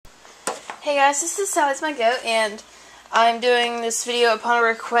Hey guys, this is Sally's my goat, and I'm doing this video upon a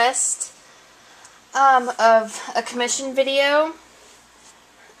request of a commission video.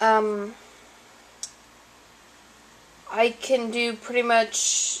 I can do pretty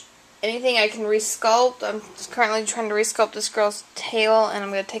much anything. I can resculpt. I'm currently trying to resculpt this girl's tail, and I'm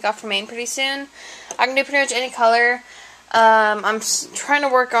going to take off her mane pretty soon. I can do pretty much any color. I'm trying to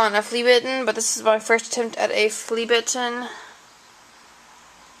work on a flea-bitten, but this is my first attempt at a flea-bitten.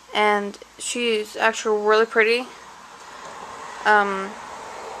 And she's actually really pretty. But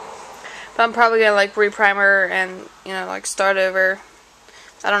I'm probably gonna like reprimer and like start over.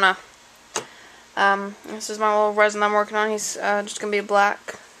 I don't know. This is my little resin I'm working on. He's just gonna be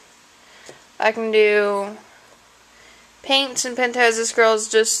black. I can do paints and pintos. This girl's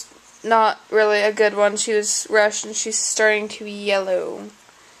just not really a good one. She was rushed and she's starting to yellow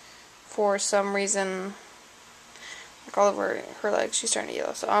for some reason. All over her legs, she's starting to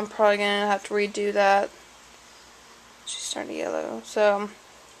yellow, so I'm probably gonna have to redo that. She's starting to yellow, so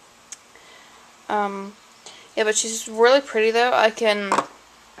yeah, but she's really pretty though. I can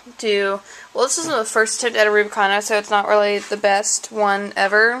do, well, this isn't the first attempt at a Rubicana, so it's not really the best one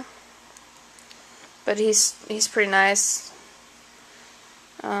ever, but he's pretty nice.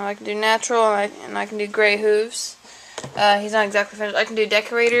 I can do natural, and I can do gray hooves. He's not exactly finished. I can do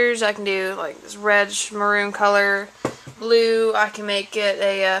decorators. I can do like this red maroon color, blue. I can make it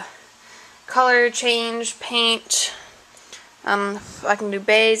a color change paint. I can do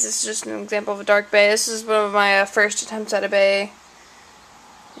bays. This is just an example of a dark bay. This is one of my first attempts at a bay.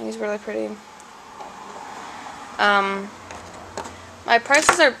 He's really pretty. My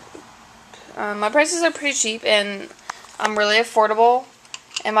prices are pretty cheap, and I'm really affordable.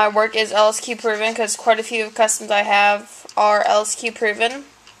 And my work is LSQ proven, because quite a few customs I have are LSQ proven.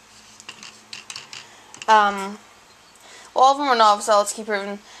 Well, all of them are not LSQ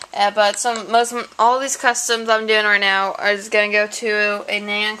proven, but all of these customs I'm doing right now are just going to go to a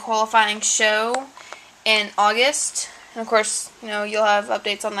NAN qualifying show in August. And of course, you'll have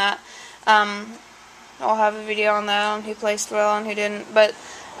updates on that. I'll have a video on that, on who placed well and who didn't. But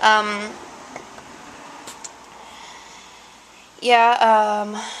yeah,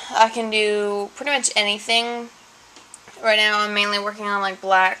 I can do pretty much anything. Right now I'm mainly working on like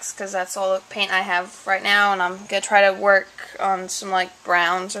blacks, because that's all the paint I have right now, and I'm going to try to work on some like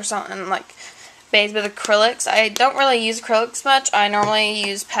browns or something, like beige with acrylics. I don't really use acrylics much. I normally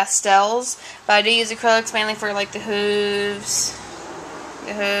use pastels, but I do use acrylics mainly for like the hooves,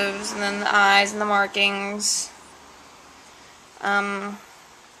 and then the eyes and the markings. But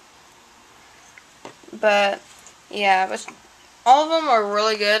yeah, but all of them are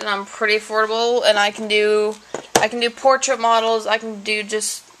really good, and I'm pretty affordable, and I can do portrait models. I can do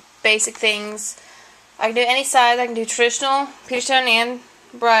just basic things. I can do any size. I can do traditional, Peterstone and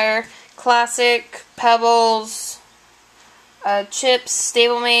Briar, classic, Pebbles, chips,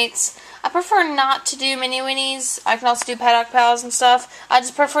 Stablemates. I prefer not to do mini winnies. I can also do Paddock Pals and stuff. I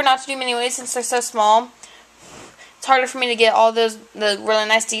just prefer not to do mini winnies since they're so small. It's harder for me to get all the really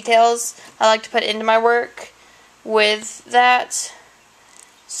nice details I like to put into my work with that.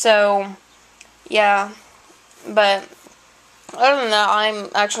 So yeah, but other than that,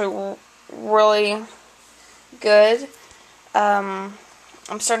 I'm actually really good. I'm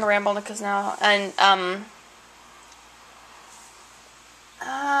starting to ramble because now, and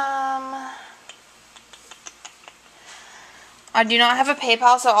I do not have a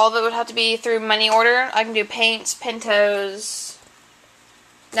PayPal, so all of it would have to be through money order. I can do paints, pintos.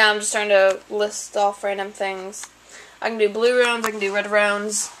 Now I'm just trying to list off random things. I can do blue roans, I can do red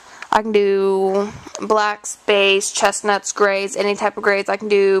roans, I can do blacks, bays, chestnuts, grays, any type of grays. I can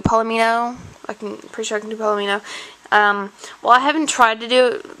do palomino. Pretty sure I can do palomino. Well, I haven't tried to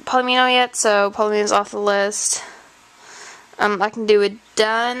do palomino yet, so palomino's off the list. I can do a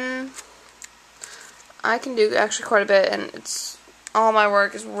dun. I can do actually quite a bit, and all my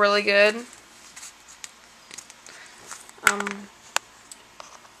work is really good.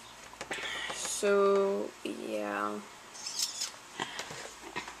 So yeah,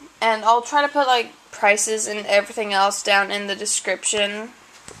 and I'll try to put like prices and everything else down in the description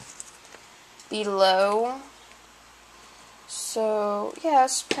below. So yeah,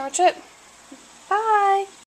 that's pretty much it. Bye.